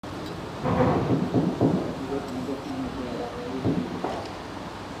Reading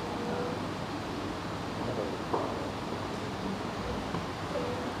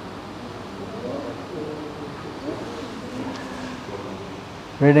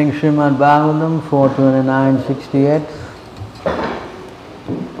Srimad Bhagavatam 429-68.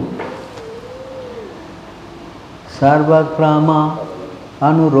 Sarvakrama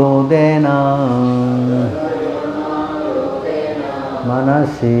anurodena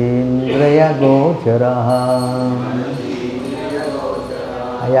manasindriya gocharaha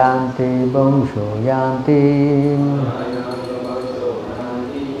ayanti bhausho yanti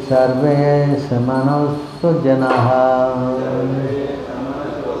sarve samanosujanaha.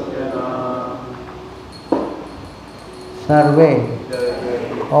 Sarve,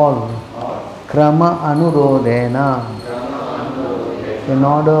 all, krama anurodena, in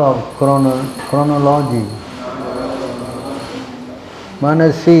order of chronology.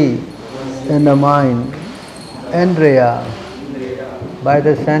 Manasi, in the mind. Indriya, by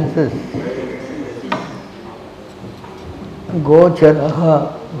the senses.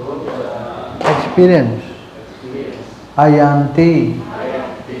 Gocharaha, experience. Ayanti,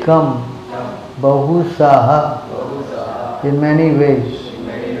 come. Bahusaha, in many ways.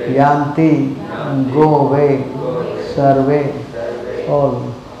 Yanti, go away. Sarve,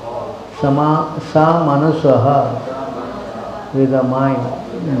 all. Samanusaha, with a mind.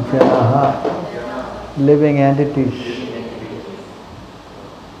 Janaha, living entities.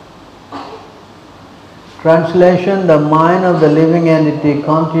 Translation: the mind of the living entity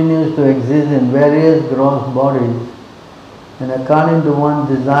continues to exist in various gross bodies, and according to one's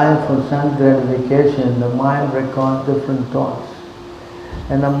desire for sense gratification, the mind records different thoughts.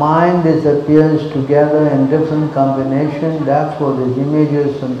 And the mind disappears together in different combinations, therefore these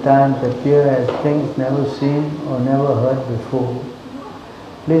images sometimes appear as things never seen or never heard before.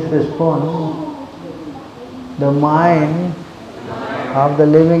 Please respond. The mind of the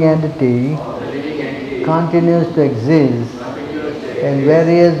living entity continues to exist in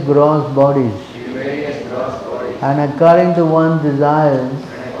various gross bodies, and according to one's desires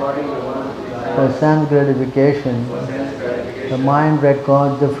for sense gratification, the mind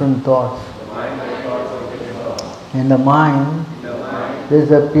records different thoughts. And the mind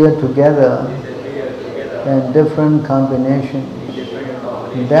disappear together in different combinations.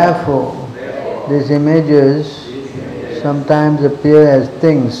 Therefore, these images sometimes appear as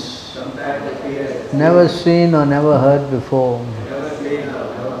things never seen or never heard before.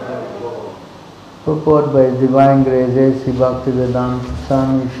 Purport by His Divine Grace A.C. Bhaktivedanta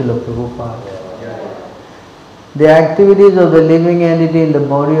Swami Srila Prabhupada. The activities of the living entity in the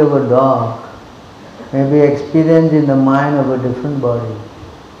body of a dog may be experienced in the mind of a different body.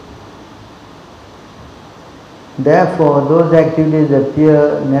 Therefore, those activities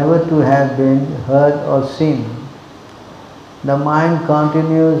appear never to have been heard or seen. The mind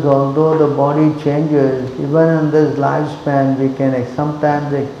continues, although the body changes. Even in this lifespan, we can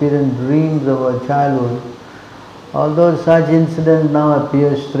sometimes experience dreams of our childhood. Although such incidents now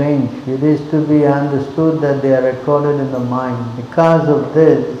appear strange, it is to be understood that they are recorded in the mind. Because of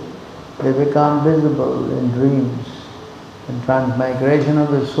this, they become visible in dreams. The transmigration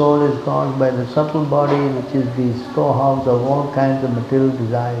of the soul is caused by the subtle body, which is the storehouse of all kinds of material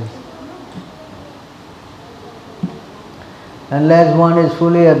desires. Unless one is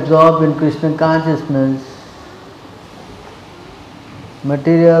fully absorbed in Krishna consciousness,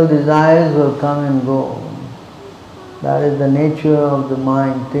 material desires will come and go. That is the nature of the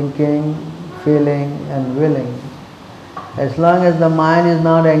mind, thinking, feeling and willing. As long as the mind is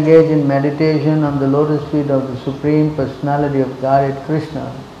not engaged in meditation on the lotus feet of the Supreme Personality of Godhead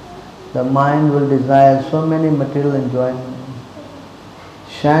Krishna, the mind will desire so many material enjoyments.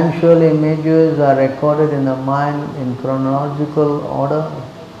 Sensual images are recorded in the mind in chronological order,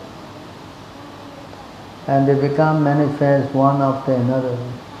 and they become manifest one after another.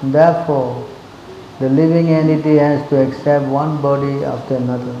 Therefore, the living entity has to accept one body after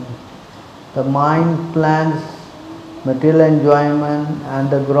another. The mind plans material enjoyment, and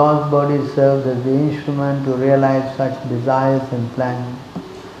the gross body serves as the instrument to realize such desires and plans.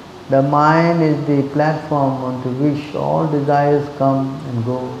 The mind is the platform onto which all desires come and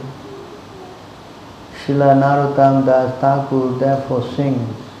go. Srila Narottam Das Thakur therefore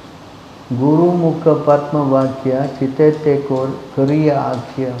sings, Guru Mukha Padma Vakya Chitete Kariya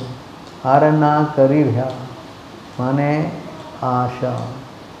Akhya Arana Karibhya Mane Asha.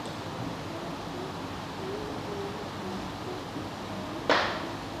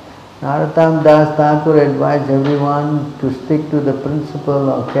 Narottam Das Thakur advised everyone to stick to the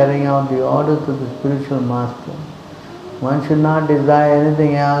principle of carrying out the orders of the spiritual master. One should not desire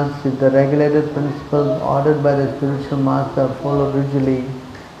anything else. If the regulated principles ordered by the spiritual master are followed rigidly,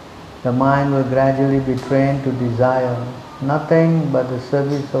 the mind will gradually be trained to desire nothing but the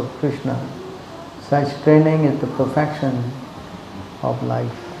service of Krishna. Such training is the perfection of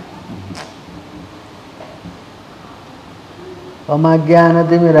life.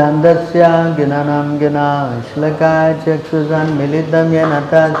 Omagyanatimirandasya ginanam gina shlakaya chakshuzan militam yena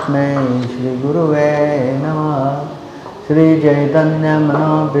tasmai Shri Guruve Namaha Shri Chaitanya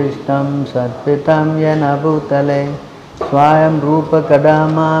Manobhishtam Satpitam yena bhutale Swayam Rupa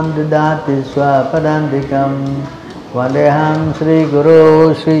Kadamam Didati Swapadandikam Vandeham Shri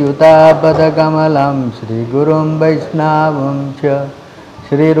Guru Shri Yutapada Kamalam Shri Gurum Vaishnavam Cha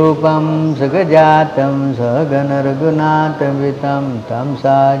Shri Rupam Sagajatam Sagana Raghunatam Tam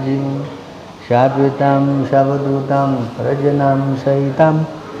Sajim Shadvitam Shavadutam Prajanam Saitam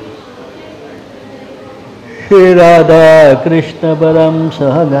Shri Radha Krishna Param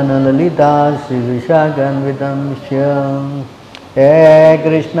Sahagana Lalita Shri Vishaganvitam Shyam He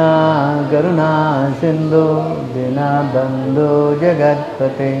Krishna Karuna Sindhu Dinabandhu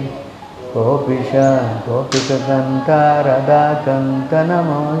Jagatpate Gopisha Gopika Kanta Radha Kanta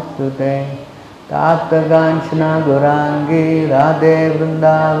Namostute Tapta Ganchana Gurangi Radhe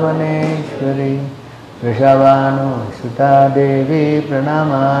Vrindavaneshwari Vrishabhanu Sutta Devi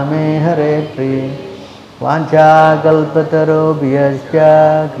Pranamami Hare Pri Vancha Kalpataro Bhyascha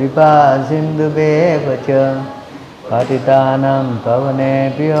Kripa Sindhubheva Cha Patitanam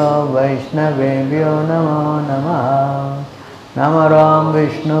Pavanebhyo Vaishnavebhyo Namo Namaha Namaram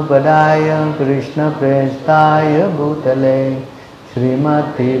Vishnu Padaya Krishna Prestaya Bhutale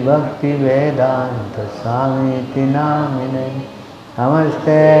Srimati Bhakti Vedanta Samiti Namine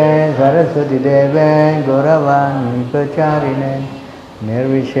Namaste Saraswati Deve Gauravani Pracharine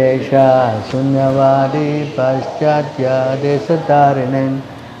Nirvishesha Sunyavadi Paschatya Desatarine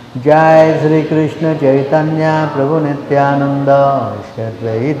Jai Sri Krishna Chaitanya Prabhu Nityananda Shri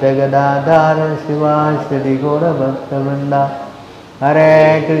Advaita Gadadhara Shiva Shri Gaura Bhakta Vrinda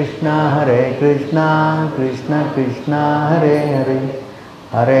Hare Krishna Krishna Krishna Hare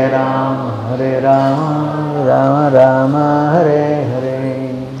Hare Hare Rama Rama Rama Hare Hare.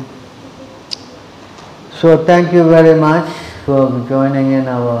 So thank you very much for joining in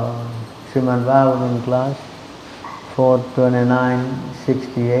our Srimad Bhagavatam class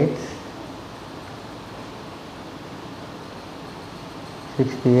 429-68.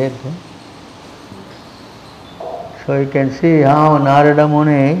 68. So you can see how Narada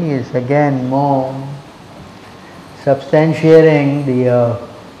Muni is again more substantiating the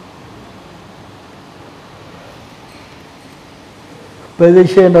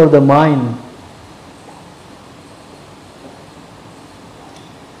position of the mind.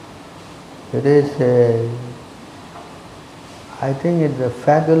 It is I think it's a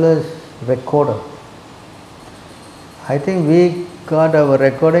fabulous recorder. I think we got our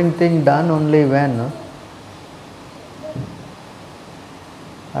recording thing done only when, no?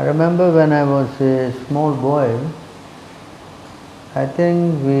 I remember when I was a small boy, I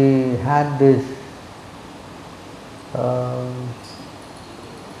think we had this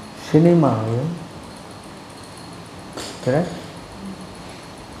cinema, yeah? Correct?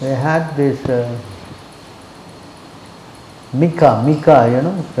 We had this Mika, you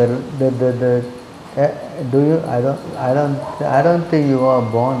know, do you? I don't think you are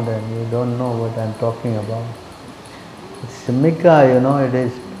born then. You don't know what I'm talking about. It's Mika, you know. It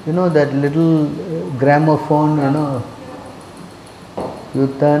is, you know, that little gramophone, you know. You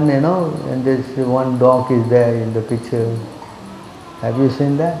turn, you know, and this one dog is there in the picture. Have you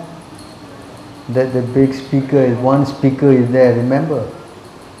seen that? That the big speaker is, one speaker is there. Remember?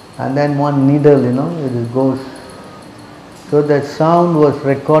 And then one needle, you know, it goes. So that sound was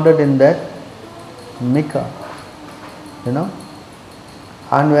recorded in that Mika, you know.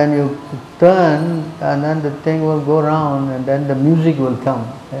 And when you turn, and then the thing will go round, and then the music will come.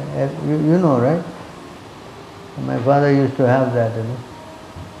 You know, right? My father used to have that, you know.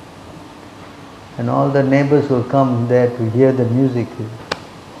 And all the neighbors will come there to hear the music.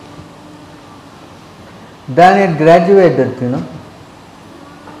 Then it graduated, you know.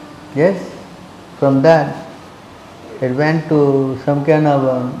 Yes, from that it went to some kind of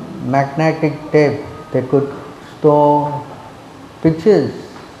a magnetic tape. They could store pictures.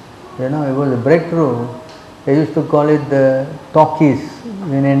 You know, it was a breakthrough. They used to call it the talkies.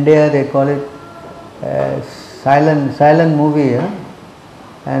 In India they call it silent movie. Yeah?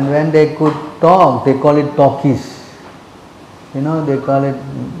 And when they could talk, they call it talkies. You know, they call it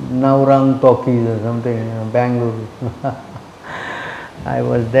Naurang talkies or something, you know, Bangalore. I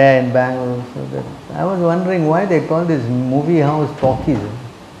was there in Bangalore, so that I was wondering why they call this movie house talkies.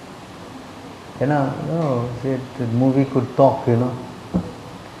 You know, no, the movie could talk, you know.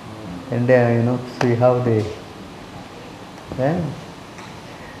 And there, you know, see how they. Yeah.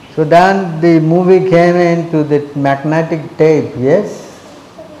 So then the movie came into the magnetic tape, yes?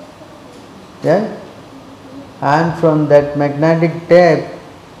 Yes? And from that magnetic tape,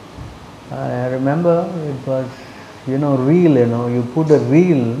 I remember it was, you know, reel, you know, you put a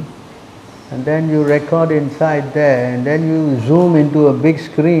reel and then you record inside there and then you zoom into a big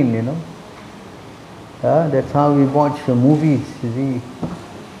screen, you know. That's how we watch the movies, you see.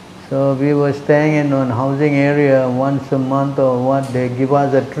 So we were staying in one housing area once a month or what, they give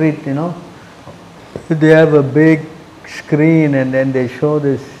us a treat, you know. They have a big screen and then they show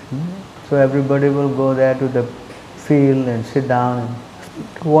this. So everybody will go there to the field and sit down and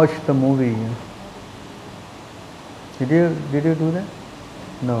watch the movie. You know. Did you do that?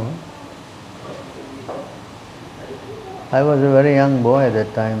 No. I was a very young boy at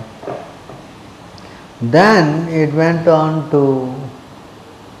that time. Then it went on to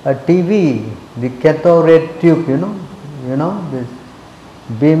a TV, the cathode tube, you know, this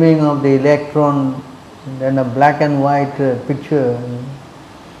beaming of the electron, then a black and white picture.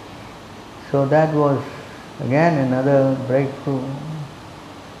 So that was again another breakthrough.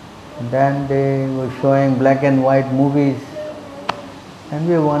 Then they were showing black and white movies, and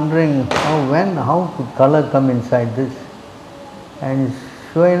we were wondering how could color come inside this? And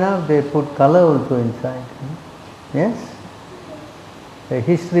sure enough, they put color also inside. Yes? The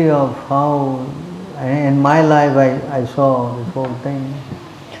history of how, in my life I saw this whole thing.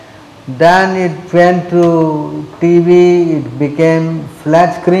 Then it went to TV, it became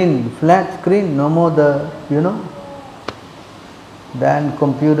flat screen, no more the, you know. Then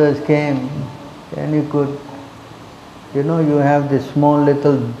computers came, and you could, you know, you have this small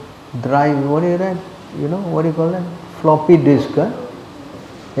little drive, what is that? You know, what do you call that? Floppy disk, huh?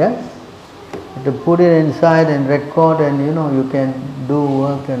 Yes? To put it inside and record, and you know, you can do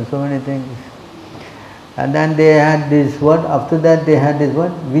work and so many things. And then they had this what? After that they had this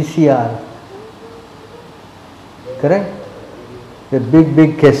what? VCR. Correct? The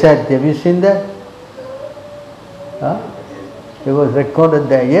big cassette. Have you seen that? Huh? It was recorded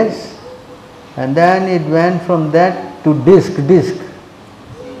there, yes? And then it went from that to disc.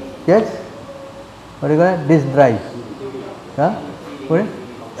 Yes? What do you call it? Disc drive. Huh? What?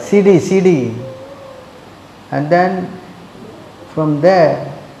 CD. And then from there,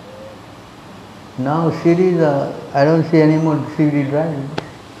 now CDs are, I don't see any more CD drives.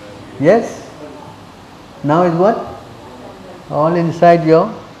 Yes? Now is what? All inside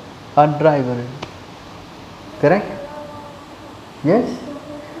your hard drive. Correct? Yes?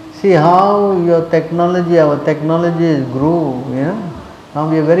 See how your technology, our technology grew, you know. Now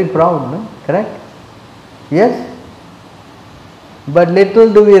we are very proud, no? Correct? Yes? But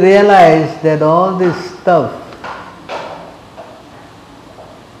little do we realize that all this stuff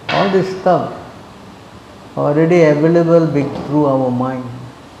already available through our mind.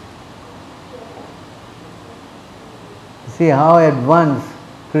 See how advanced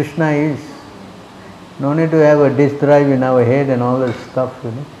Krishna is. No need to have a disk drive in our head and all this stuff,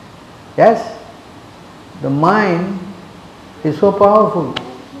 you know. Yes? The mind is so powerful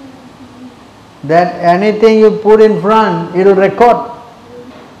that anything you put in front, it will record.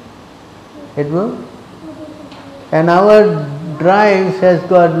 It will. And our drives has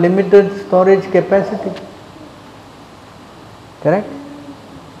got limited storage capacity. Correct?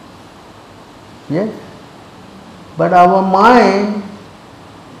 Yes? But our mind,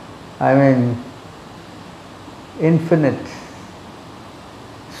 infinite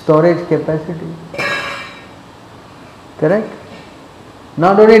storage capacity. Correct?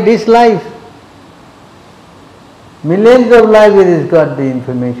 Not only this life, millions of lives it has got the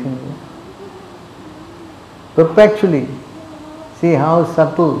information. Perpetually. See how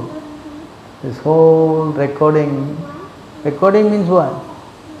subtle this whole recording. Recording means what?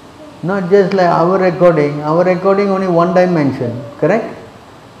 Not just like our recording only one dimension, correct?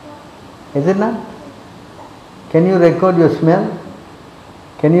 Is it not? Can you record your smell?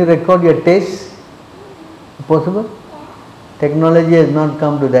 Can you record your taste? Possible? Technology has not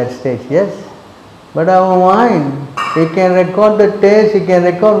come to that stage, yes? But our mind, it can record the taste, it can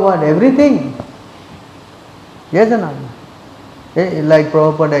record what? Everything. Yes or not? Like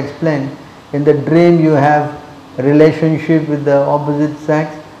Prabhupada explained, in the dream you have a relationship with the opposite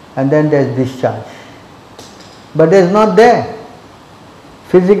sex and then there's discharge. But there's not there.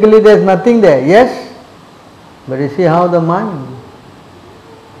 Physically there's nothing there, yes? But you see how the mind,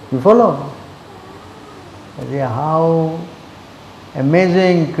 you follow? You see how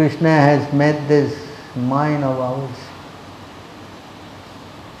Amazing, Krishna has made this mind of ours.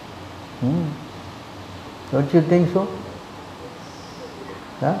 Don't you think so?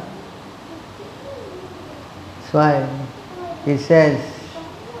 Huh? That's why he says,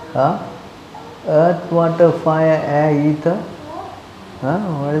 earth, water, fire, air, ether.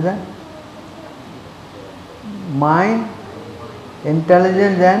 What is that? Mind,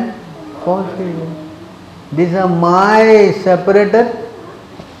 intelligence and force field. These are my separated.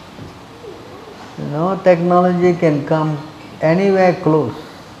 No technology can come anywhere close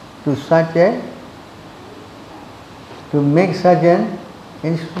to such a, to make such an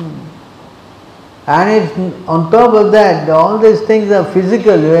instrument. And it's on top of that, all these things are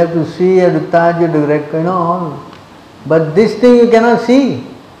physical. You have to see, you have to touch, you have to record, all. But this thing you cannot see.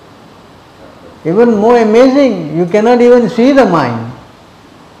 Even more amazing, you cannot even see the mind.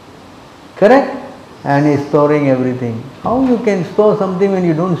 Correct? And is storing everything. How you can store something when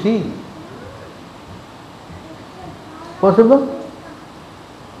you don't see? Possible?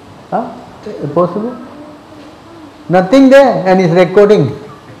 Possible? Nothing there and is recording.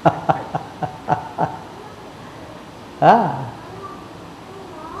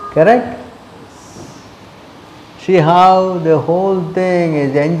 Correct? See how the whole thing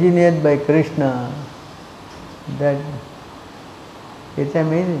is engineered by Krishna. That it's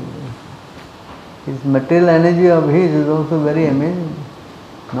amazing. His material energy of his is also very amazing.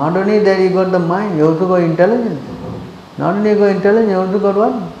 Not only that you got the mind, you also got intelligence. Not only you got intelligence, you also got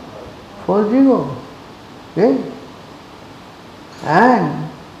what? False ego. Okay? And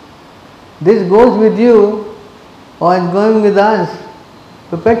this goes with you or is going with us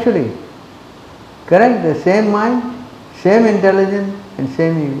perpetually. Correct? The same mind, same intelligence and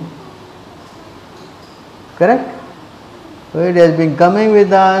same ego. Correct? So it has been coming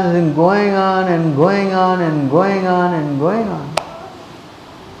with us and going on and going on and going on and going on.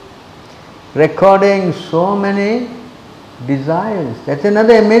 Recording so many desires. That's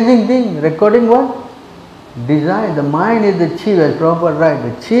another amazing thing. Recording what? Desire. The mind is the chief, as Prabhupada writes,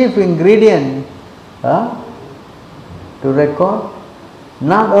 the chief ingredient to record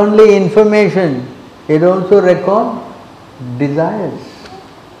not only information, it also records desires.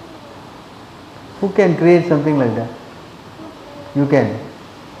 Who can create something like that? You can.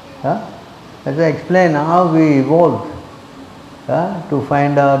 As I explain how we evolved to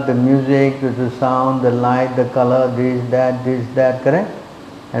find out the music, the sound, the light, the color, this, that, correct?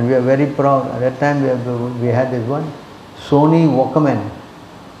 And we are very proud. At that time we had this one, Sony Walkman.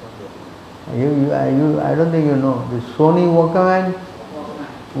 I don't think you know. The Sony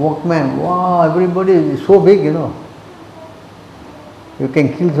Walkman, wow, everybody is so big, you know. You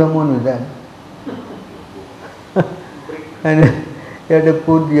can kill someone with that. And you have to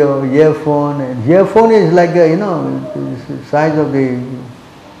put your earphone, and earphone is like a, the size of the,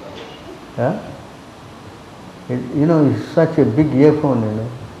 it's such a big earphone,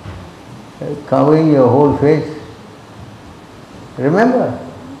 covering your whole face. Remember?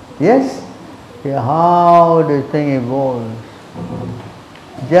 Yes? Yeah, how this thing evolves.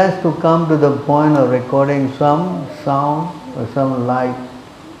 Just to come to the point of recording some sound or some light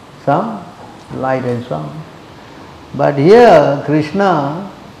and sound. But here Krishna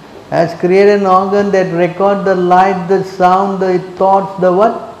has created an organ that records the light, the sound, the thoughts, the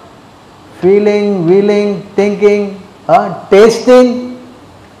what? Feeling, willing, thinking, tasting,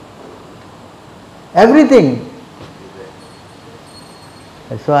 everything.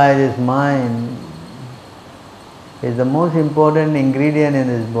 That's why this mind is the most important ingredient in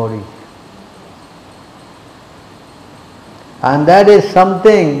this body. And that is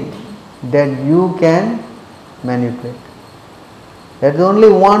something that you can manipulate. There is only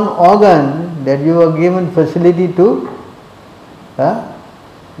one organ that you are given facility to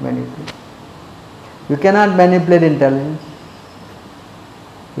manipulate. You cannot manipulate intelligence.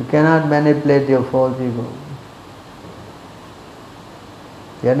 You cannot manipulate your false ego.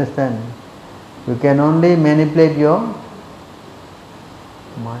 You understand? You can only manipulate your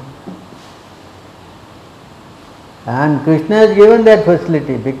mind. And Krishna has given that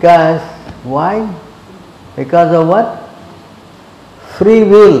facility because, why? Because of what? Free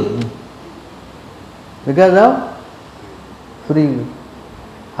will. Because of free will.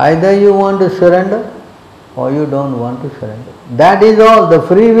 Either you want to surrender or you don't want to surrender. That is all. The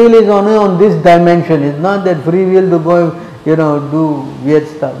free will is only on this dimension. It's not that free will to go, do weird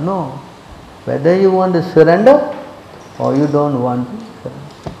stuff. No. Whether you want to surrender or you don't want to surrender.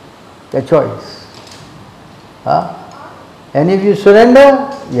 The choice. And if you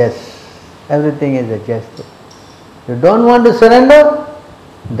surrender, yes, everything is adjusted. You don't want to surrender,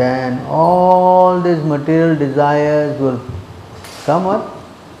 then all these material desires will come what?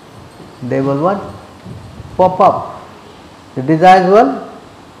 They will what? Pop up. The desires will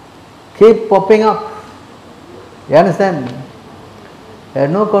keep popping up. You understand? There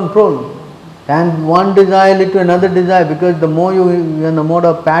is no control. And one desire lead to another desire, because the more you are in the mode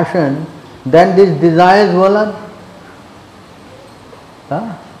of passion, then these desires will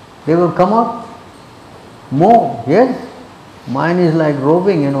they will come up more. Yes? Mind is like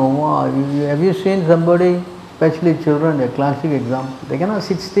roving, Wow. Have you seen somebody, especially children, a classic example, they cannot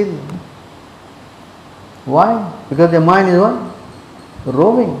sit still. Why? Because their mind is what?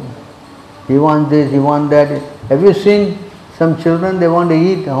 Roving. He wants this, he wants that. Have you seen some children, they want to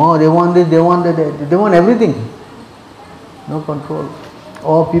eat, they want this, they want that, they want everything. No control.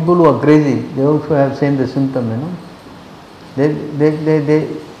 Or people who are crazy, they also have same the symptom, They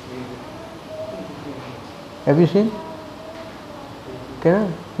have you seen?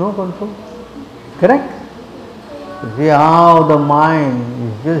 Correct? No control. Correct? You see how the mind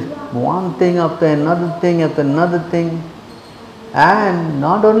is just one thing after another thing after another thing. And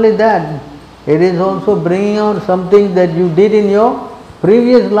not only that, it is also bringing out something that you did in your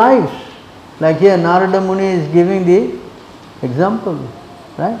previous lives. Like here Narada Muni is giving the example,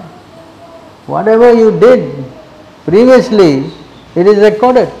 right? Whatever you did previously, it is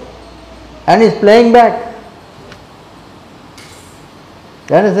recorded and is playing back.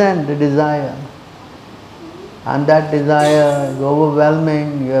 You understand? The desire. And that desire is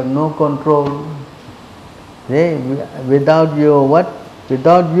overwhelming, you have no control. See, without your what?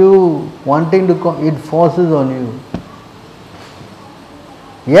 Without you wanting to, it forces on you.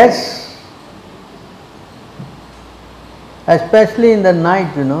 Yes. Especially in the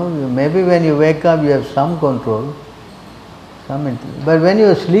night, maybe when you wake up you have some control, but when you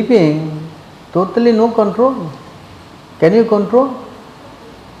are sleeping, totally no control. Can you control?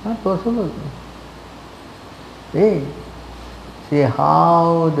 Not possible. See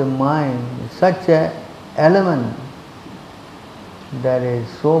how the mind is such an element that is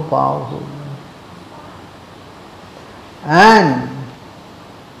so powerful. And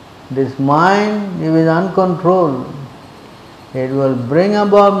this mind, if it is uncontrolled, it will bring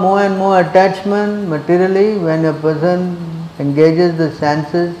about more and more attachment materially. When a person engages the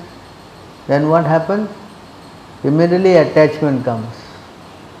senses, then what happens? Immediately attachment comes.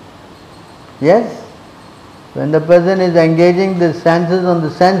 Yes? When the person is engaging the senses on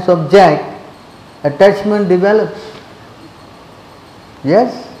the sense object, attachment develops.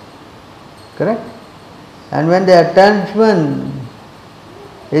 Yes? Correct? And when the attachment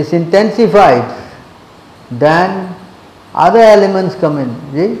is intensified, then other elements come in.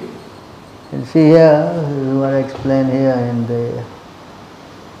 See? You see here, this is what I explain here in the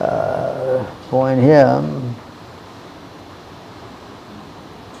point here.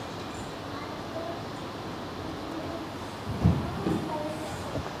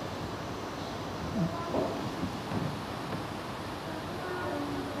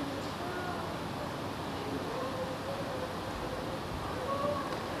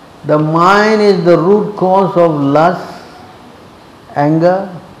 The mind is the root cause of lust, anger,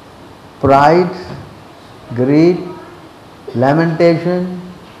 pride, greed, lamentation,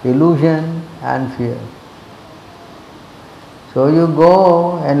 illusion and fear. So you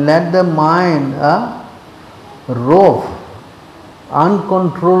go and let the mind rove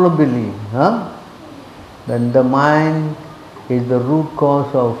uncontrollably. Then the mind is the root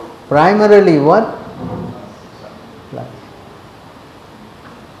cause of primarily what? Lust.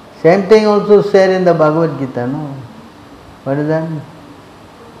 Same thing also said in the Bhagavad Gita, no? What is that?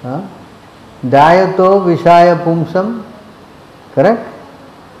 Dayato Vishaya Pumsam, correct?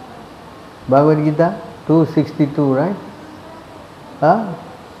 Bhagavad Gita 262, right?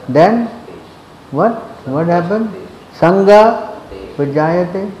 Then what? What happened? Sangha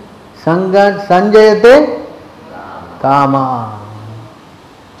Vijayate, Sangha Sanjayate Kama.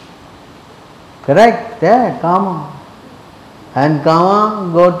 Correct? There, Kama. And Kama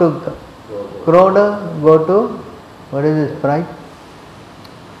go to Krodha, go to, what is this, pride?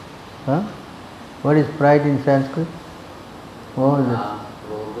 What is pride in Sanskrit? What is it?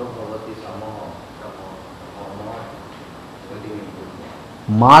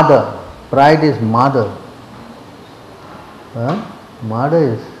 Mother. Pride is mother. Mother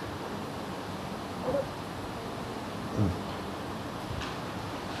is.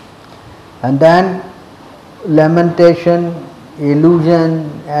 And then lamentation, illusion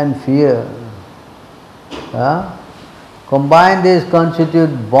and fear. Combine this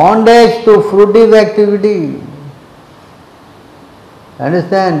constitute bondage to fruitive activity.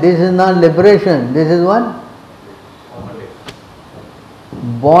 Understand? This is not liberation. This is what?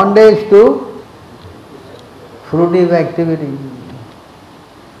 Bondage to fruitive activity.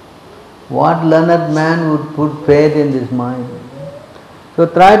 What learned man would put faith in this mind? So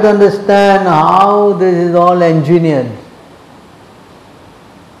try to understand how this is all engineered.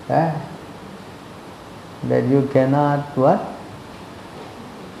 Eh? That you cannot what?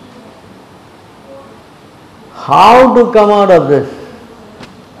 How to come out of this?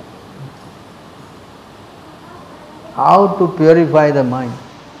 How to purify the mind?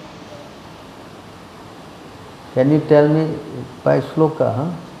 Can you tell me by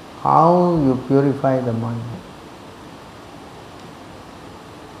sloka, how you purify the mind?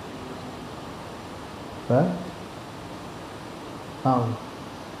 What? How?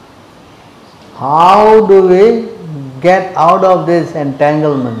 How do we get out of this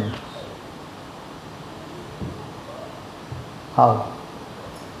entanglement? How?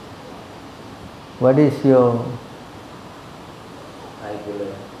 What is your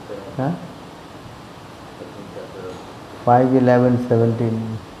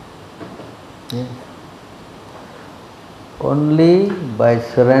 5:11:17? Yes. Only by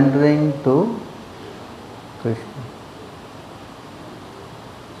surrendering to Krishna.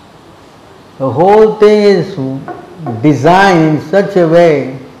 The whole thing is designed in such a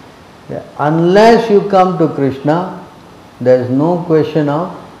way that unless you come to Krishna, there is no question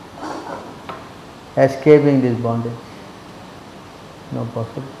of escaping this bondage. No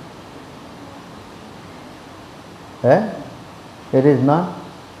possible. It is not.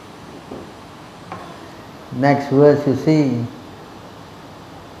 Next verse you see.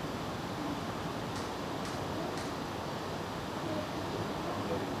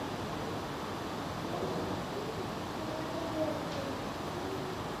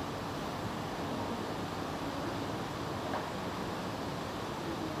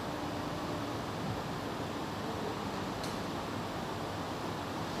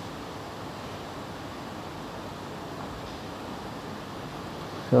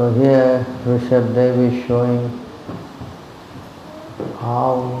 So here Rishabdev is showing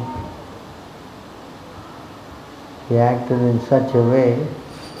how he acted in such a way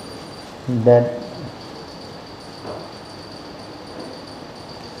that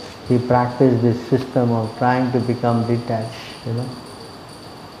he practiced this system of trying to become detached,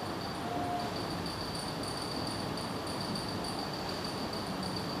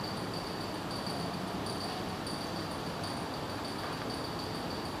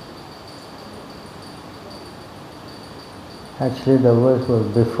 Actually the verse was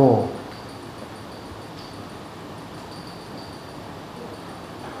before.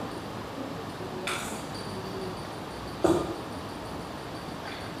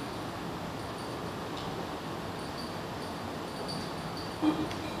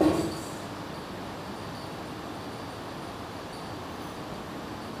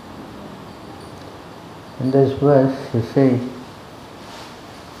 In this verse you see,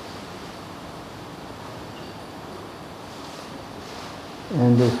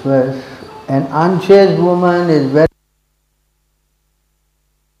 in this verse, an unchaste woman is very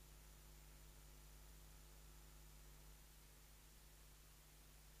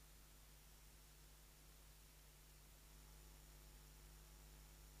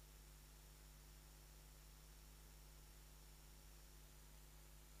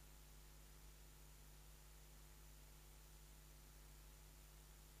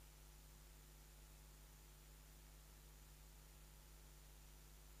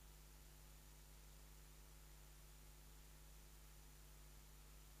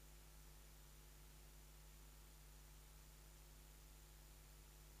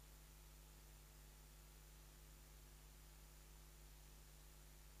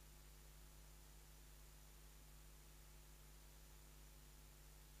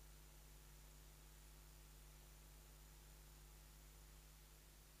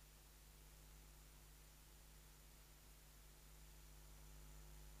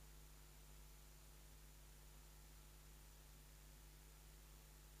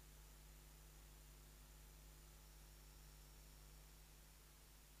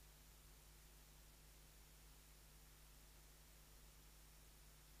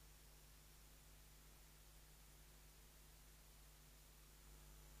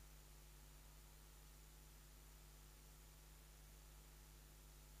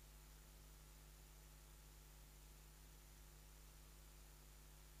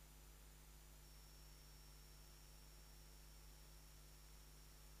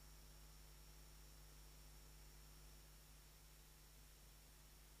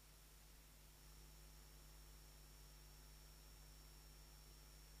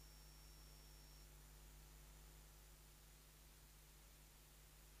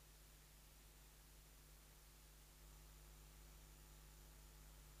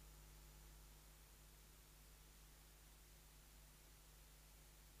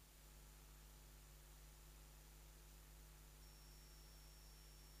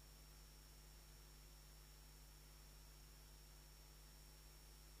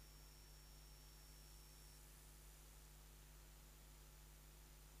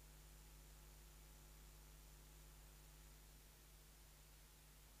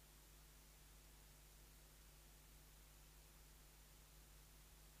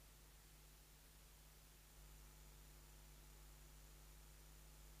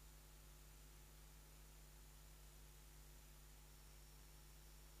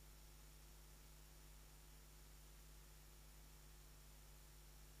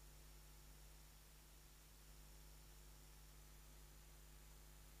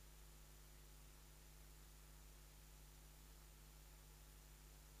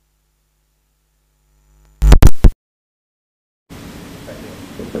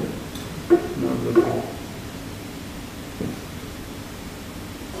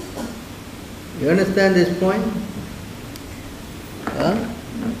You understand this point? Huh?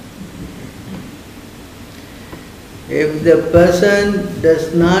 If the person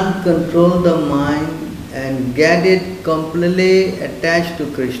does not control the mind and get it completely attached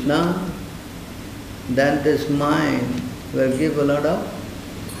to Krishna, then this mind will give a lot of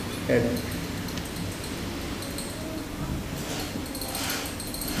headache.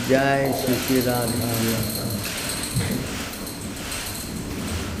 Jai Shri Radha.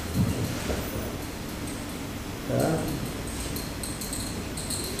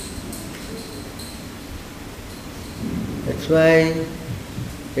 That's why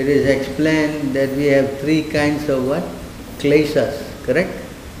it is explained that we have three kinds of what? Kleshas, correct?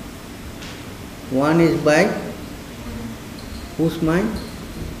 One is by whose mind?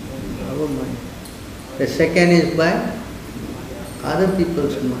 Our mind. The second is by other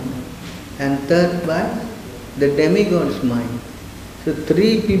people's mind. And third by the demigod's mind. So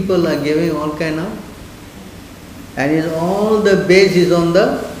three people are giving all kind of, and is all the base is on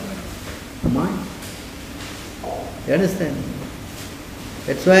the mind. You understand?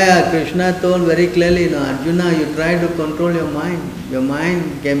 That's why Krishna told very clearly, Arjuna, you try to control your mind. Your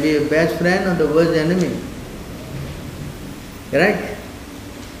mind can be your best friend or the worst enemy. Correct?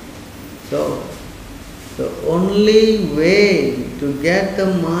 So, the only way to get the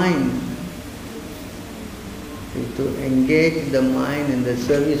mind is to engage the mind in the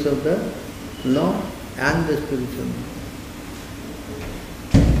service of the Lord and the spiritual mind.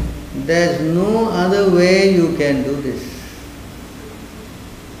 There's no other way you can do this.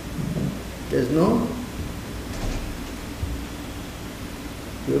 There's no.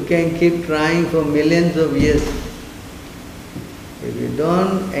 You can keep trying for millions of years. If you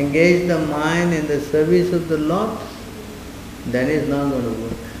don't engage the mind in the service of the Lord, then it's not going to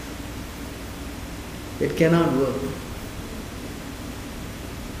work. It cannot work.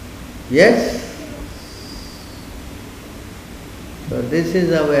 Yes? So this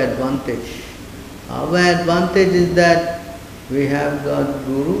is our advantage. Our advantage is that we have got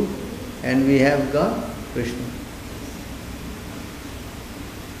Guru and we have got Krishna.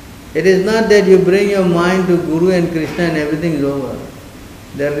 It is not that you bring your mind to Guru and Krishna and everything is over.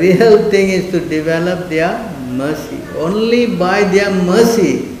 The real thing is to develop their mercy. Only by their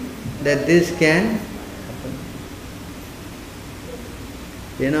mercy that this can happen.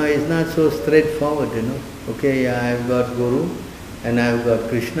 It's not so straightforward, Okay, yeah, I've got Guru and I've got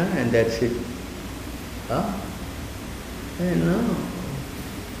Krishna and that's it. Huh? No.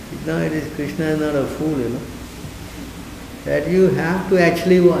 No, it is Krishna is not a fool, That you have to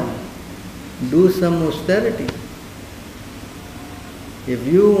actually what? Do some austerity. If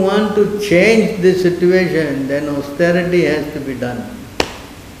you want to change this situation, then austerity has to be done.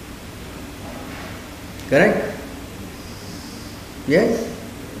 Correct? Yes?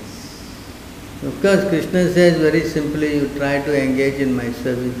 Of course, Krishna says very simply, you try to engage in my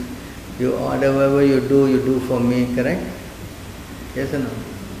service. You order whatever you do for me, correct? Yes or no?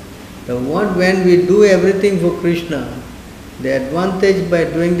 So when we do everything for Krishna, the advantage by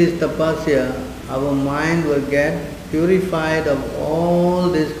doing this tapasya, our mind will get purified of all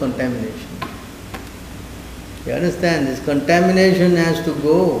this contamination. You understand? This contamination has to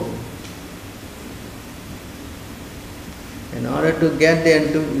go. In order to get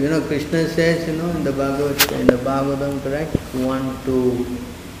the, Krishna says, in the Bhagavatam, correct? 1 to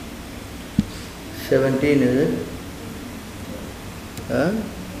 17, is it? Huh?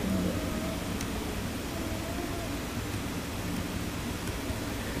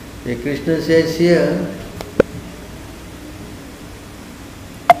 The Krishna says here,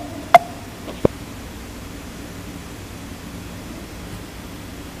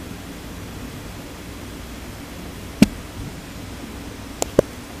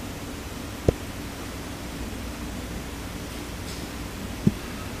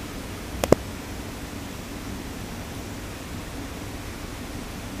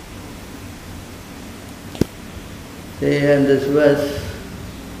 in this verse,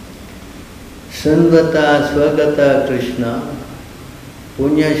 Shanvata Swagata Krishna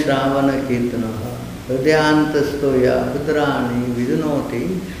Punya Shravana Kirtanaha Hridyantastoya Pudrani Vidunoti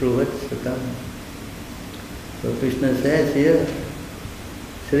Shruvatsatam. So Krishna says here,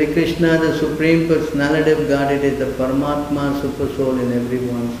 Sri Krishna, the Supreme Personality of Godhead, is the Paramatma Super Soul in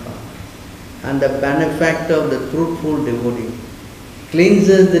everyone's heart. And the benefactor of the truthful devotee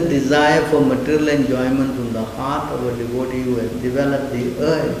cleanses the desire for material enjoyment from the heart of a devotee who has developed the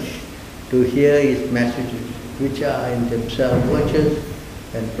urge to hear his messages, which are in themselves virtuous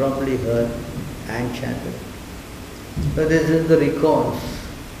and properly heard and chanted. So this is the recourse,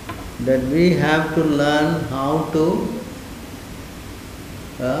 that we have to learn how to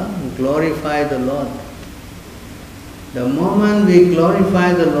glorify the Lord. The moment we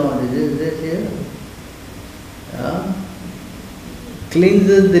glorify the Lord, is this here?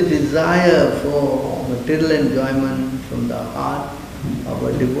 Cleanses the desire for material enjoyment from the heart of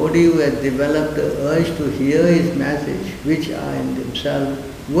a devotee who has developed the urge to hear his message, which are in themselves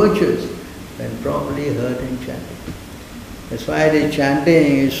virtuous when properly heard and chanted. That's why the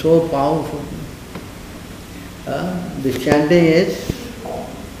chanting is so powerful. The chanting is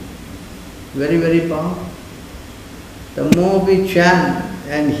very, very powerful. The more we chant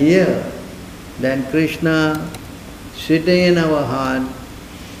and hear, then Krishna sitting in our heart,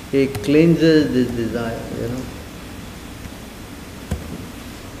 he cleanses this desire,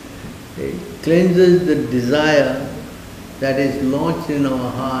 He cleanses the desire that is lodged in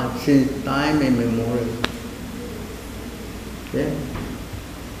our heart since time immemorial. Okay?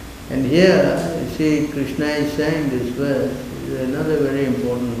 And here, you see, Krishna is saying this verse, is another very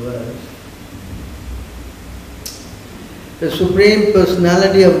important verse. The Supreme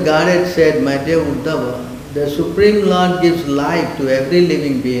Personality of Godhead said, my dear Uddhava, the Supreme Lord gives life to every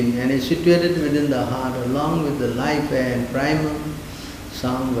living being and is situated within the heart along with the life air and primal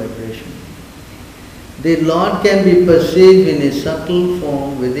sound vibration. The Lord can be perceived in a subtle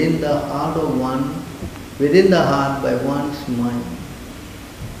form within the heart of one, within the heart by one's mind.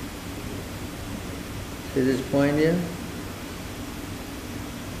 See this point here?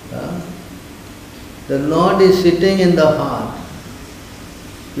 The Lord is sitting in the heart.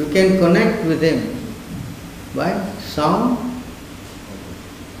 You can connect with Him by sound,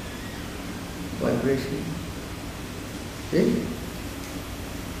 vibration. See?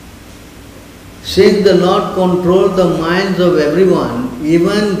 Since the Lord controls the minds of everyone,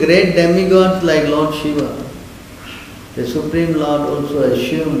 even great demigods like Lord Shiva, the Supreme Lord also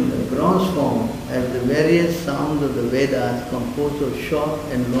assumed the gross form as the various sounds of the Vedas composed of short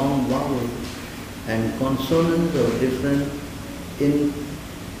and long vowels and consonants of different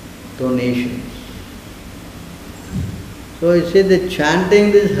intonations. So you see, the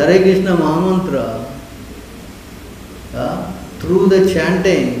chanting this Hare Krishna Mahamantra, through the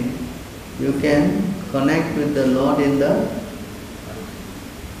chanting, you can connect with the Lord in the...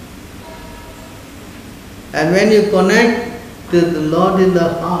 And when you connect to the Lord in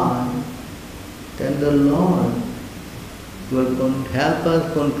the heart, then the Lord will help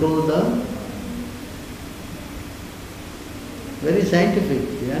us control the... Very scientific,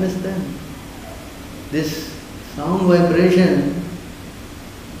 you understand? This sound vibration,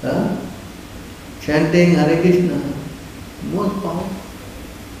 chanting Hare Krishna, most powerful.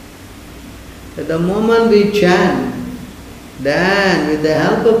 At the moment we chant, then with the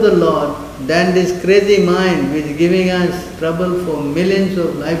help of the Lord, then this crazy mind which is giving us trouble for millions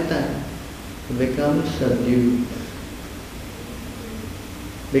of lifetimes becomes subdued.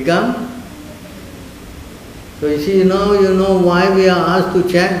 So you see, now you know why we are asked to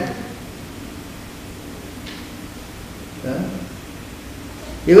chant.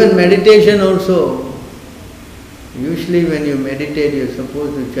 Even meditation also, usually when you meditate you are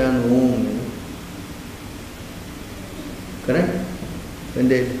supposed to chant Om. Correct? When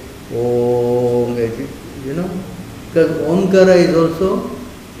they Om, because Omkara is also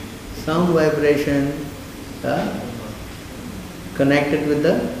sound vibration connected with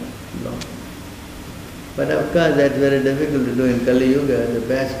the Lord. But of course that's very difficult to do in Kali Yuga. The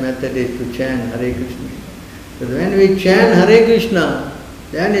best method is to chant Hare Krishna. But when we chant Hare Krishna,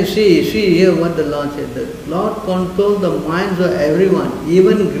 then you see here what the Lord said. The Lord controls the minds of everyone,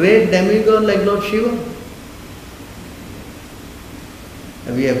 even great demigod like Lord Shiva.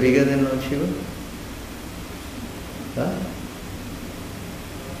 We are bigger than Lord Shiva?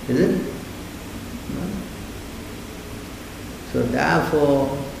 Is it? No. So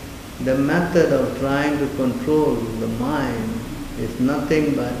therefore, the method of trying to control the mind is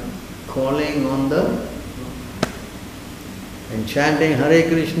nothing but calling on the... And chanting Hare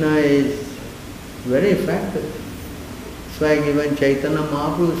Krishna is very effective. That's why even Chaitanya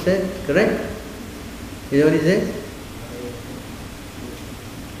Mahaprabhu said, correct? You know what he said?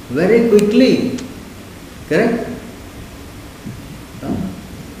 Very quickly, correct?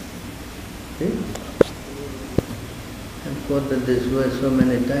 See? I've quoted this verse so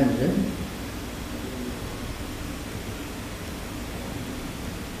many times.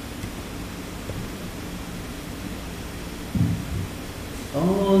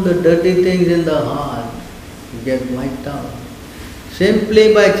 All the dirty things in the heart get wiped out.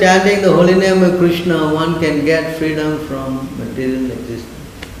 Simply by chanting the holy name of Krishna, one can get freedom from material existence.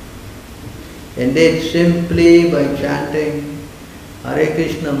 Indeed, simply by chanting Hare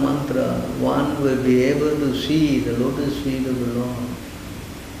Krishna mantra, one will be able to see the lotus feet of the Lord.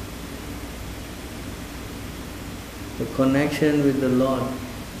 The connection with the Lord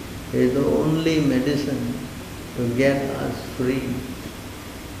is the only medicine to get us free.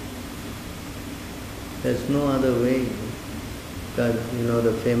 There's no other way. Because you know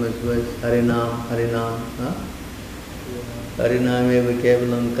the famous verse, Harinam, Harinam, huh? Harinameva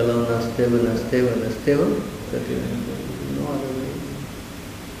kevalam kalau nasteva, nasteva, nasteva. No other way.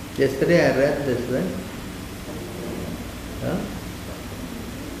 Yesterday I read this, right? Huh?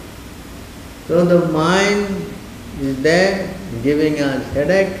 So the mind is there giving us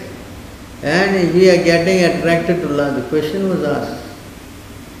headache, and we are getting attracted to lust. The question was asked,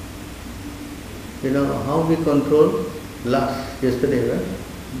 you know, how we control lust yesterday, right?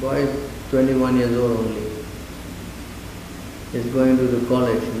 Boy is 21 years old only. He's going to the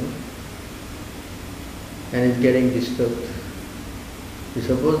college, you know, and is getting disturbed. He's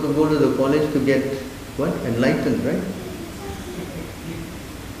supposed to go to the college to get what? Enlightened, right?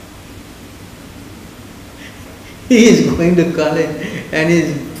 He is going to college and he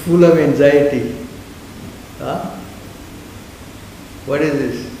is full of anxiety. Huh? What is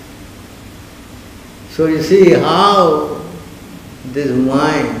this? So you see how this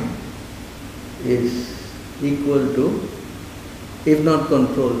mind is equal to, if not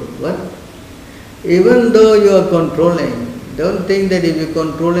controlled, what? Even though you are controlling, don't think that if you are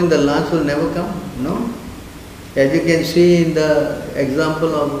controlling, the lust will never come. No. As you can see in the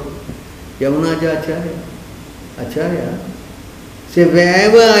example of Yamunaja Acharya, say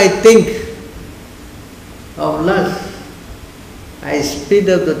wherever I think of lust, I speed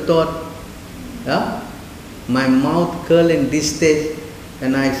up the thought, my mouth curl in this stage,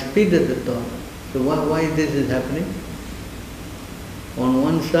 and I speed up the thought. So why this is happening? On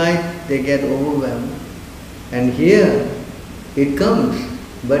one side they get overwhelmed, and here it comes,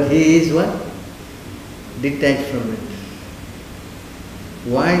 but he is what? Detached from it.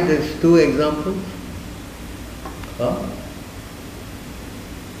 Why there's two examples?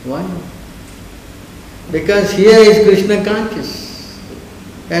 Why? Because here is Krishna conscious,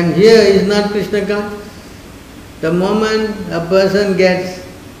 and here is not Krishna conscious. The moment a person gets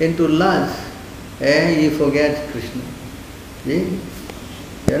into lust, he forgets Krishna. See?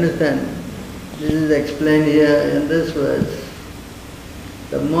 You understand? This is explained here in this verse.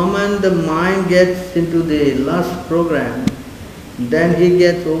 The moment the mind gets into the lust program, then he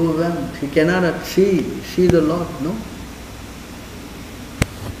gets overwhelmed. He cannot see the Lord, no?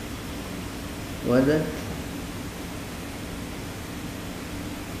 Why is that?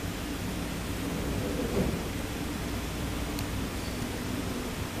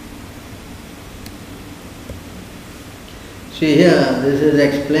 See here, this is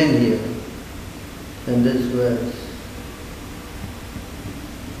explained here in this verse.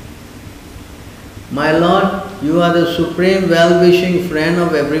 My Lord, you are the supreme well-wishing friend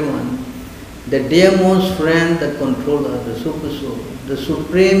of everyone, the dearmost friend, the controller, the super soul, the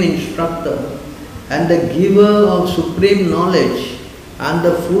supreme instructor, and the giver of supreme knowledge and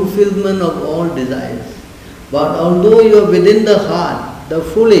the fulfillment of all desires. But although you are within the heart, the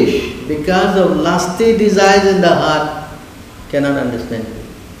foolish, because of lusty desires in the heart, cannot understand you.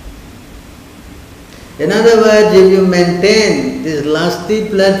 In other words, if you maintain this lusty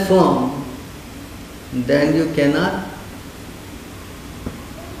platform, then you cannot.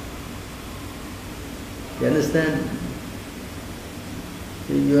 You understand?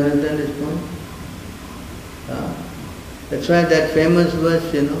 You understand this point? That's why that famous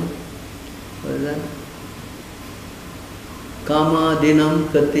verse, you know, what is that? Kama dinam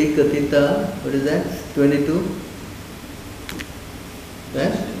kati katita, what is that? 22?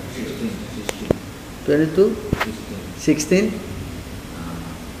 Yes? 22? 16?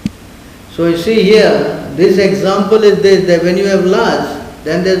 So you see here, this example is this, that when you have lust,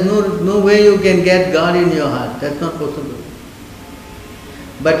 then there is no way you can get God in your heart. That's not possible.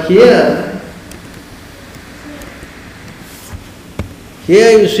 But here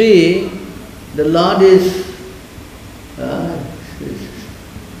you see, the Lord is, this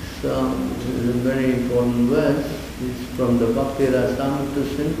is a very important verse, it's from the Bhakti Rasamrita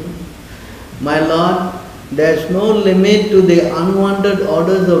Sindhu. My Lord, there is no limit to the unwanted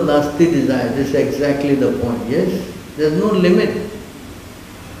orders of lusty desire. This is exactly the point, yes? There is no limit.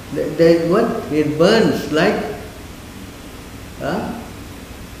 There is what? It burns like,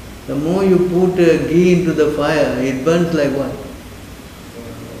 the more you put ghee into the fire, it burns like what?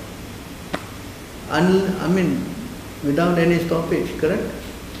 Without any stoppage, correct?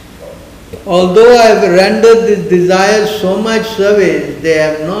 Although I have rendered these desires so much service, they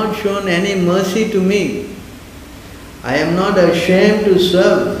have not shown any mercy to me. I am not ashamed to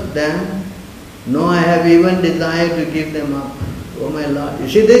serve them, nor I have even desired to give them up. Oh my Lord, you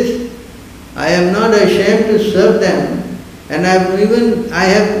see this? I am not ashamed to serve them, and I have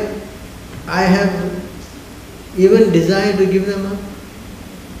even desired to give them up.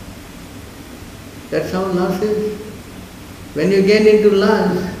 That's how lust is. When you get into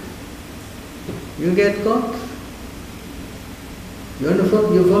lust, you get caught. You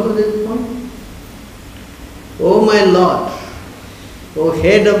follow this point? Oh my Lord, oh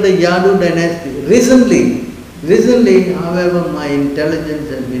head of the Yadu dynasty, recently, however, my intelligence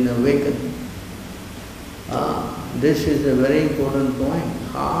has been awakened. This is a very important point.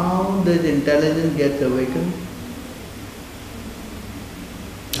 How does intelligence get awakened?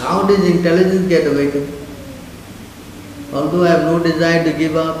 How does intelligence get awakened? Although I have no desire to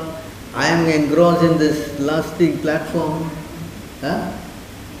give up, I am engrossed in this lusting platform.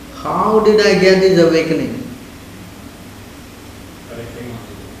 How did I get this awakening?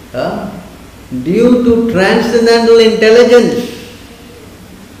 Due to transcendental intelligence.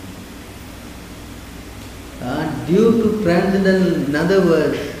 Due to transcendental, in other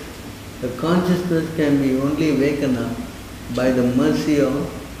words, the consciousness can be only awakened up by the mercy of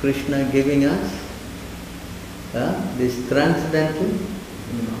Krishna giving us this transcendental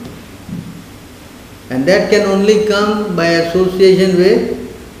knowledge. And that can only come by association with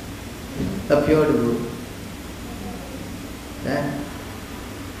a pure devotee.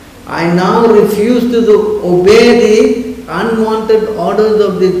 I now refuse to obey the unwanted orders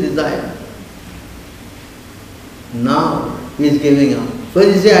of this desire. Now he is giving up.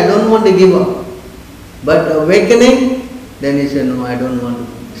 First he said, I don't want to give up. But awakening, then he said, no, I don't want to.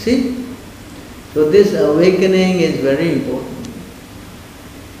 See? So this awakening is very important.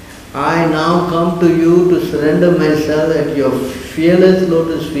 I now come to you to surrender myself at your fearless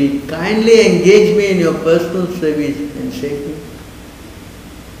lotus feet. Kindly engage me in your personal service and save me.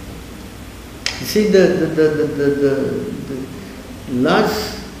 You see the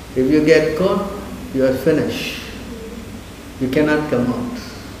lust, if you get caught, you are finished. You cannot come out.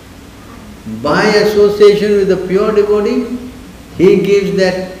 By association with the pure devotee, he gives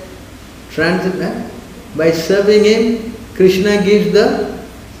that transcendent. By serving him, Krishna gives the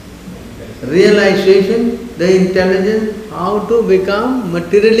realization, the intelligence, how to become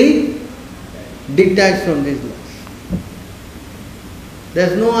materially detached from this lust. There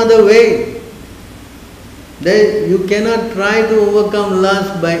is no other way. You cannot try to overcome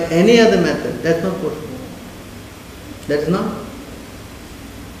lust by any other method. That's not possible. That's not.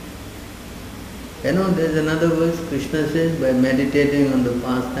 You know, there is another verse, Krishna says, by meditating on the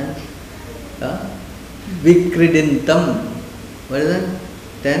pastimes, Vikridintam. What is that?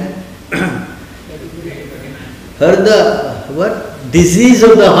 10? Harda, what? Disease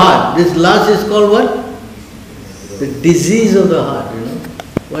of the heart. This lust is called what? The disease of the heart, you know.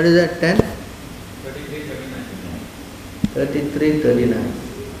 What is that? 10? 33, 39.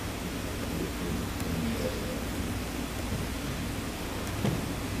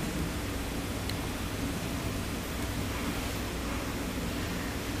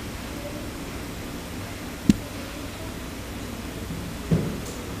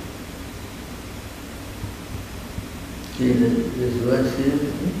 See this verse here.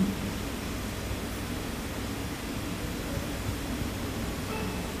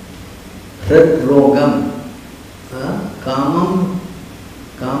 Hritrogam.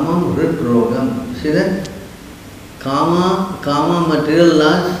 Kamam hritrogam. See that? Kama material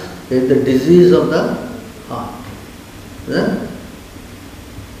lust is the disease of the heart. Yeah?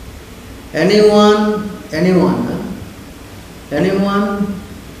 Anyone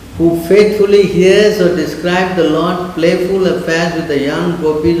who faithfully hears or describes the Lord's playful affairs with the young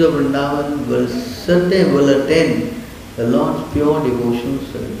gopis of Vrindavan will attain the Lord's pure devotional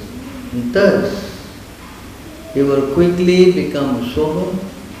service. And thus, he will quickly become sober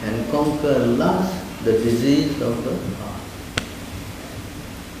and conquer lust, the disease of the heart.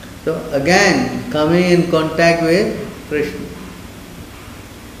 So again, coming in contact with Krishna.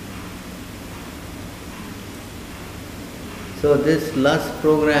 So this lust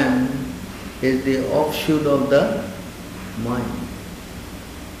program is the offshoot of the mind.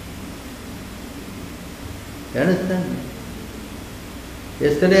 You understand?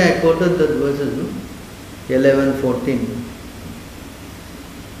 Yesterday I quoted the verses, no? 11, 14.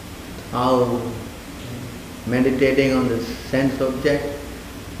 How meditating on the sense object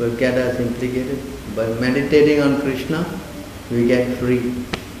will get us implicated. By meditating on Krishna, we get free.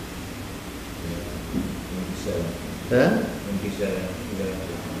 27.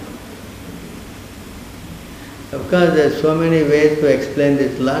 Of course, there are so many ways to explain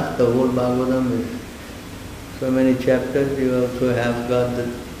this lust. The whole Bhagavatam is so many chapters. You also have got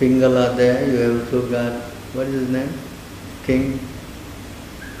the Pingala there. You have also got, what is his name? King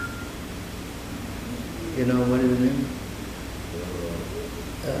You know what is his name?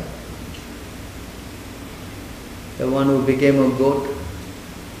 The one who became a goat.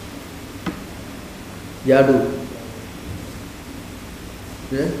 Yadu.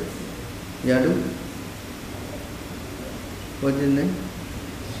 Yeah? Yadu? What's his name?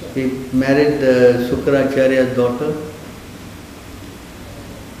 He married Sukracharya's daughter.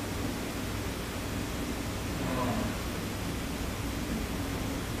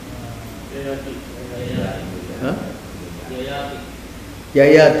 Huh?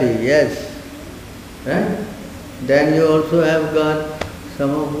 Yayati, yes. Right? Then you also have got some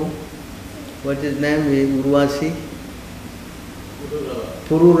of who? What's his name? Urvasi?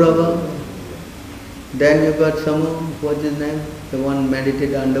 Pururava. Then you got some of, what's his name? The one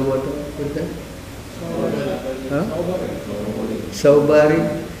meditated underwater. What's that? Huh? Saubari.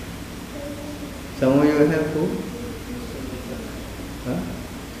 Some of you have who? Huh?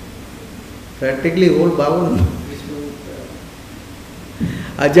 Practically whole Bhavan.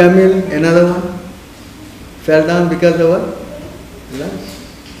 Ajamil, another one. Fell down because of what? Lust.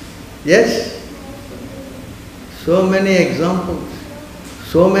 Yes? So many examples.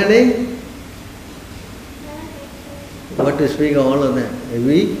 So many. What to speak of all of them?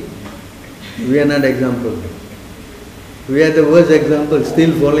 We are not example. We are the worst example,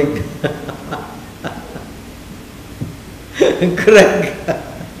 still falling. Correct.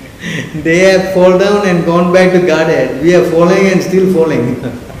 They have fallen down and gone back to Godhead. We are falling and still falling.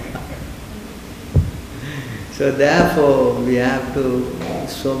 So therefore, we have to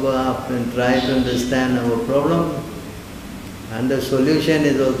sober up and try to understand our problem. And the solution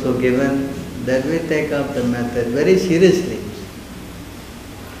is also given that we take up the method very seriously.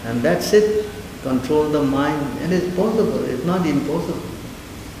 And that's it. Control the mind. And it's possible. It's not impossible.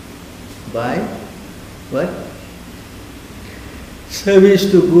 By what?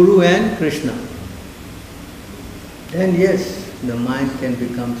 Service to Guru and Krishna. Then yes, the mind can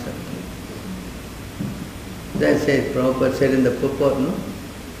become something. That's it. Prabhupada said in the purport, no?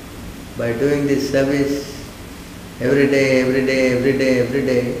 By doing this service every day,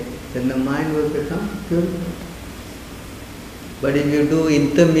 then the mind will become purified. But if you do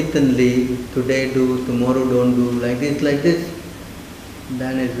intermittently, today do, tomorrow don't do, like this,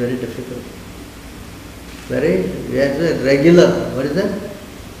 then it's very difficult. Yes, regular. What is that?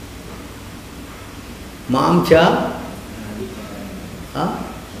 Mam cha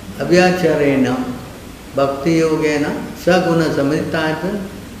abhyacharena bhakti yogena saguna samrittayat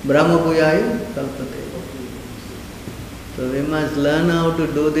brahmabhuyaya kalpate. So we must learn how to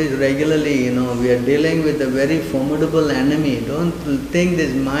do this regularly, We are dealing with a very formidable enemy. Don't think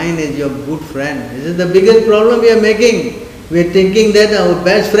this mind is your good friend. This is the biggest problem we are making. We are thinking that our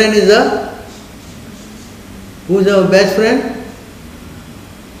best friend is who's our best friend?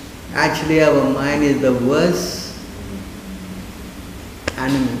 Actually, our mind is the worst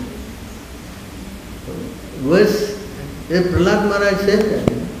enemy. Worst. Prahlad Maharaj said that.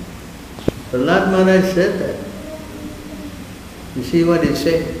 Prahlad Maharaj said that. You see what he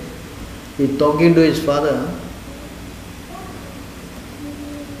said? He's talking to his father.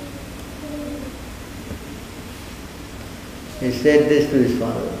 He said this to his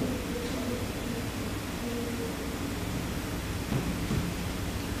father.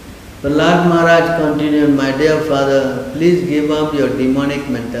 Prahlad Maharaj continued, my dear father, please give up your demonic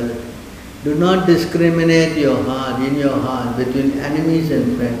mentality. Do not discriminate in your heart between enemies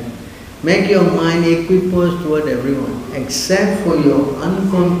and friends. Make your mind equiposed toward everyone, except for your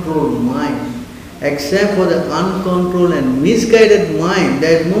uncontrolled mind. Except for the uncontrolled and misguided mind,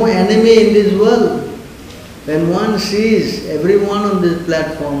 there is no enemy in this world. When one sees everyone on this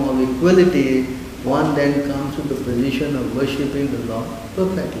platform of equality, one then comes to the position of worshipping the Lord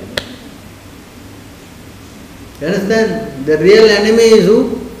perfectly. You understand? The real enemy is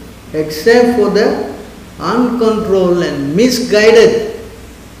who? Except for the uncontrolled and misguided.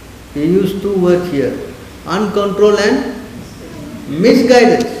 He used two words here. Uncontrolled and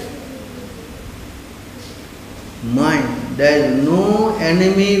misguided mind. There is no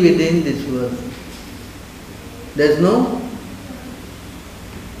enemy within this world. There is no?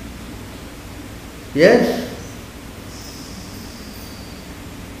 Yes?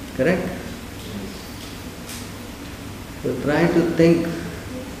 Correct? So try to think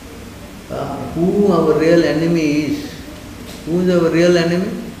who our real enemy is. Who is our real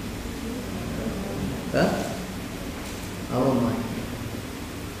enemy? Our mind.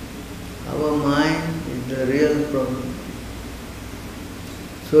 Our mind is the real problem.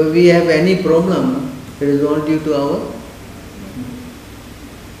 So if we have any problem, it is all due to our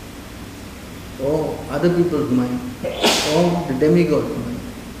other people's mind, or the demigod's mind.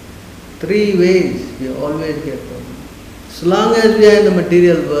 Three ways we always get problem. As long as we are in the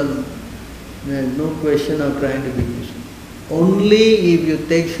material world, there is no question of trying to be Krishna. Only if you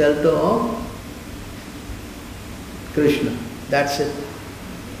take shelter of Krishna. That's it.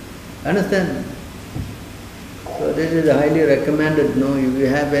 Understand? So this is highly recommended. No, if you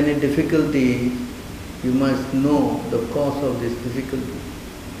have any difficulty, you must know the cause of this difficulty.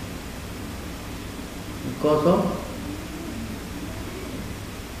 The cause of?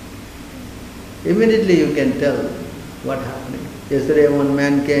 Immediately you can tell what happening. Yesterday one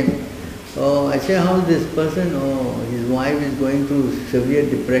man came. Oh, I say, how is this person? Oh, his wife is going through severe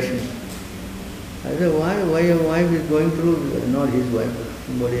depression. I said, why your wife is going through? Not his wife,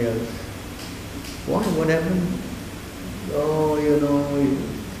 somebody else. Why? What happened? Oh, you know.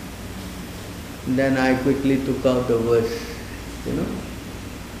 Then I quickly took out the verse,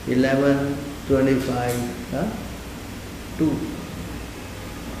 11:25, 2.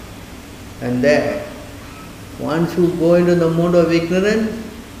 And there, once you go into the mode of ignorance,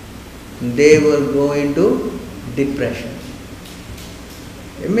 they will go into depression.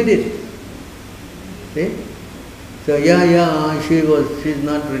 Immediately. See? So she's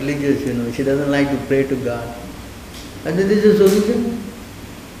not religious, she doesn't like to pray to God. I said, this is a solution.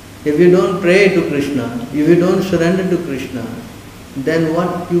 If you don't pray to Krishna, if you don't surrender to Krishna, then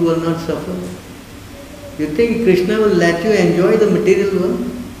what? You will not suffer. You think Krishna will let you enjoy the material world?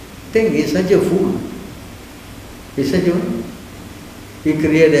 Think, he's such a fool. He's such a fool. He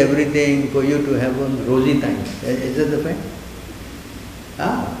created everything for you to have one rosy time. Is that the fact?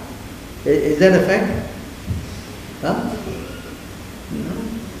 Huh? Is that a fact? Huh? No.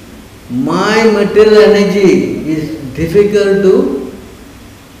 My material energy is difficult to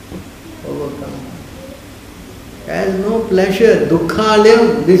overcome. Has no pleasure.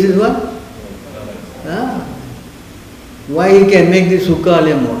 Dukkha-alayam, this is what? Huh? Why he can make this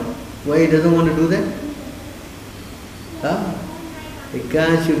sukha-alayam more? Why he doesn't want to do that? Huh?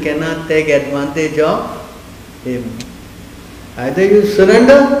 Because you cannot take advantage of him. Either you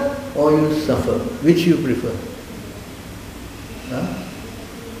surrender or you suffer. Which you prefer? Huh?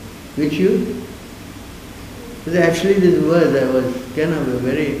 Which you? Actually this verse I was kind of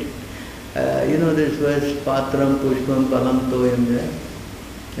very, this verse, Patram Pushpam Palam Toyam,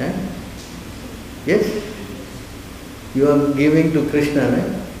 right? Yes? You are giving to Krishna,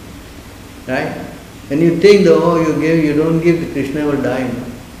 right? Right? And you think you don't give, to Krishna will die. No?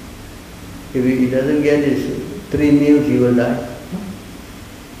 If he doesn't get his 3 meals, he will die. No?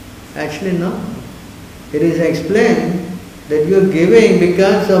 Actually no. It is explained that you are giving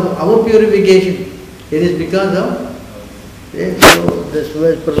because of our purification. It is because of, so this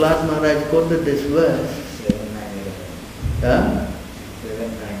verse, Prahlad Maharaj quoted this verse.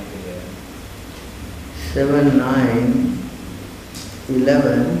 7, 9,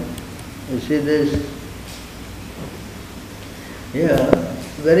 11. You see this? Yeah,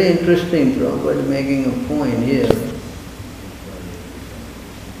 very interesting. Prabhupada making a point here.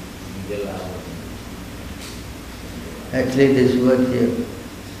 Actually, this word here,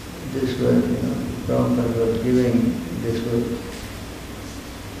 Prabhupada was giving this word.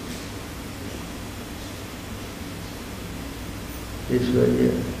 This word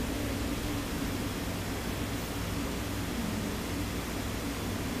here.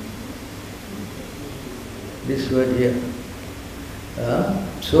 This word here.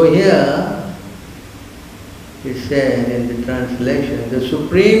 So here, it said in the translation, the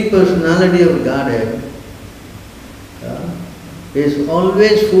Supreme Personality of Godhead is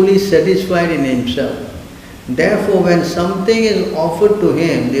always fully satisfied in himself. Therefore, when something is offered to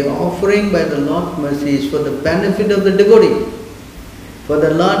him, the offering by the Lord's mercy is for the benefit of the devotee. For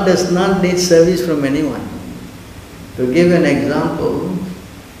the Lord does not need service from anyone. To give an example,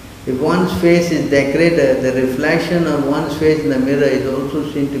 if one's face is decorated, the reflection of one's face in the mirror is also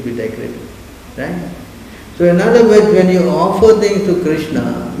seen to be decorated. Right? So in other words, when you offer things to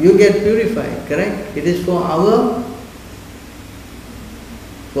Krishna, you get purified, correct? It is for our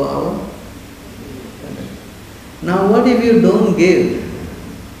Now what if you don't give?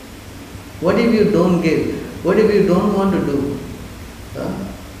 What if you don't give? What if you don't want to do?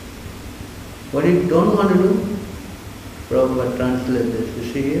 What if you don't want to do? Prabhupada translate this. You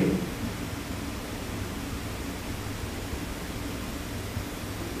see here?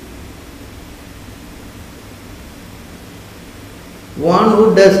 One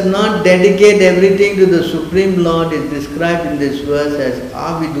who does not dedicate everything to the Supreme Lord is described in this verse as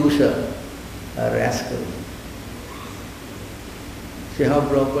avidusha, a rascal. See how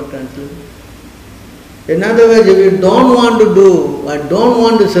Prabhupada translates? In other words, if you don't want to do, or don't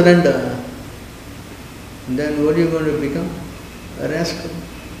want to surrender, then what are you going to become? A rascal.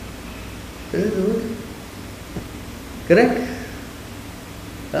 Isn't it good? Correct?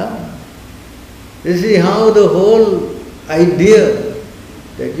 Ah. You see how the whole idea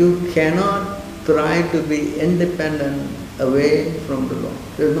that you cannot try to be independent away from the law.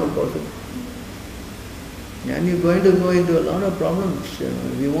 It's not possible. And you're going to go into a lot of problems.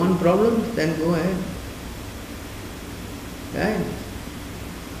 If you want problems, then go ahead. Right?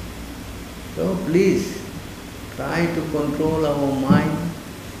 So please, try to control our mind.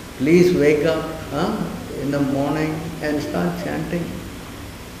 Please wake up in the morning and start chanting.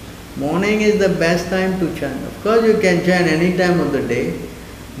 Morning is the best time to chant. Of course you can chant any time of the day,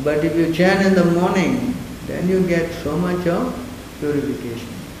 but if you chant in the morning, then you get so much of purification.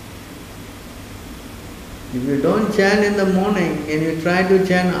 If you don't chant in the morning and you try to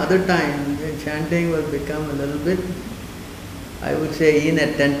chant other times, then chanting will become a little bit, I would say,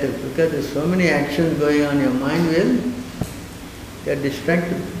 inattentive, because there's so many actions going on, your mind will get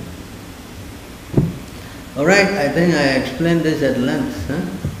distracted. Alright, I think I explained this at length.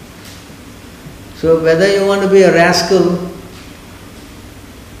 So whether you want to be a rascal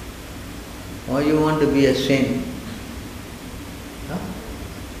or you want to be a saint,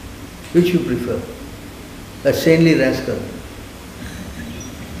 which you prefer? A saintly rascal.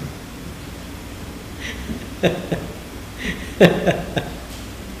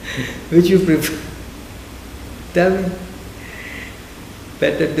 Which you prefer? Tell me.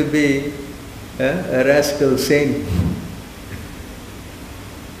 Better to be a rascal saint.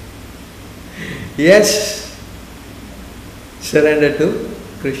 Yes, surrender to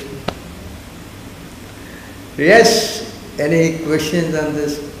Krishna. Yes, any questions on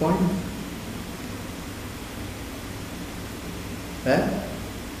this point?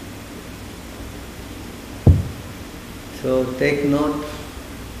 So take note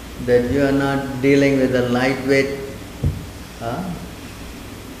that you are not dealing with a lightweight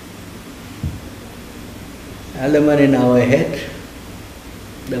element in our head.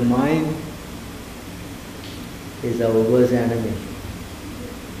 The mind is our worst enemy.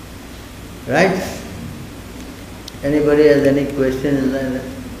 Right? Anybody has any questions like that?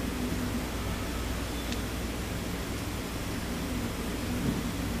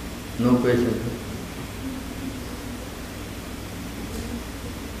 No questions.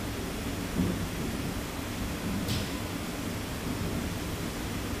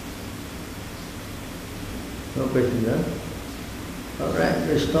 No questions, huh? All right,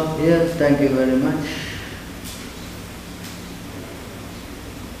 we stop here. Thank you very much.